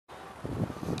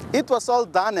It was all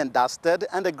done and dusted,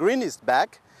 and the green is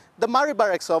back. The Murray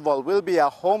Barracks Oval will be a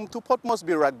home to Port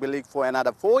Moresby Rugby League for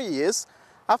another 4 years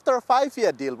after a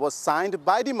 5-year deal was signed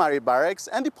by the Murray Barracks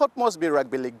and the Port Moresby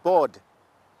Rugby League board.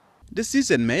 The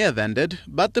season may have ended,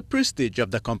 but the prestige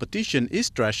of the competition is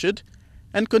treasured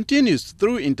and continues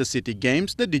through intercity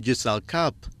games, the Digicel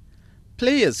Cup.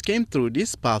 Players came through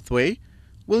this pathway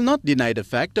will not deny the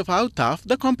fact of how tough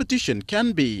the competition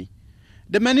can be.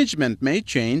 The management may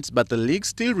change, but the league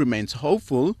still remains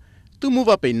hopeful to move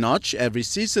up a notch every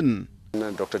season.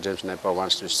 Dr. James Napier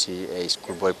wants to see a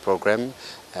schoolboy program,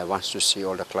 wants to see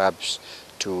all the clubs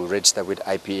to register with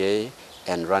IPA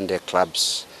and run their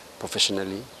clubs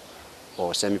professionally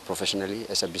or semi-professionally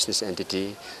as a business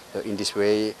entity. So in this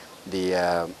way,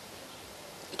 the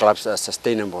clubs are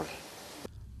sustainable.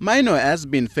 Mino has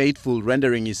been faithful,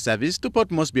 rendering his service to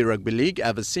Port Moresby Rugby League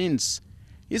ever since.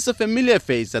 He's a familiar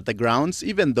face at the grounds,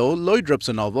 even though Lloyd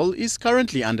Robson Oval is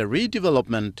currently under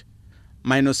redevelopment.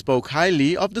 Mino spoke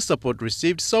highly of the support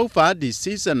received so far this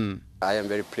season. I am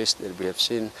very pleased that we have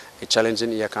seen a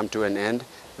challenging year come to an end.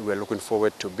 We are looking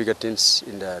forward to bigger things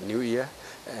in the new year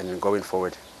and going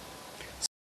forward.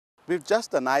 With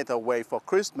just a night away for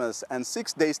Christmas and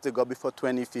 6 days to go before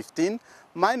 2015,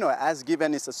 Mino has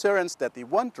given his assurance that he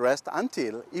won't rest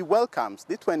until he welcomes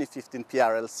the 2015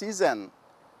 PRL season.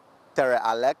 Tere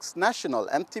Alex, National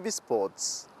MTV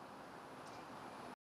Sports.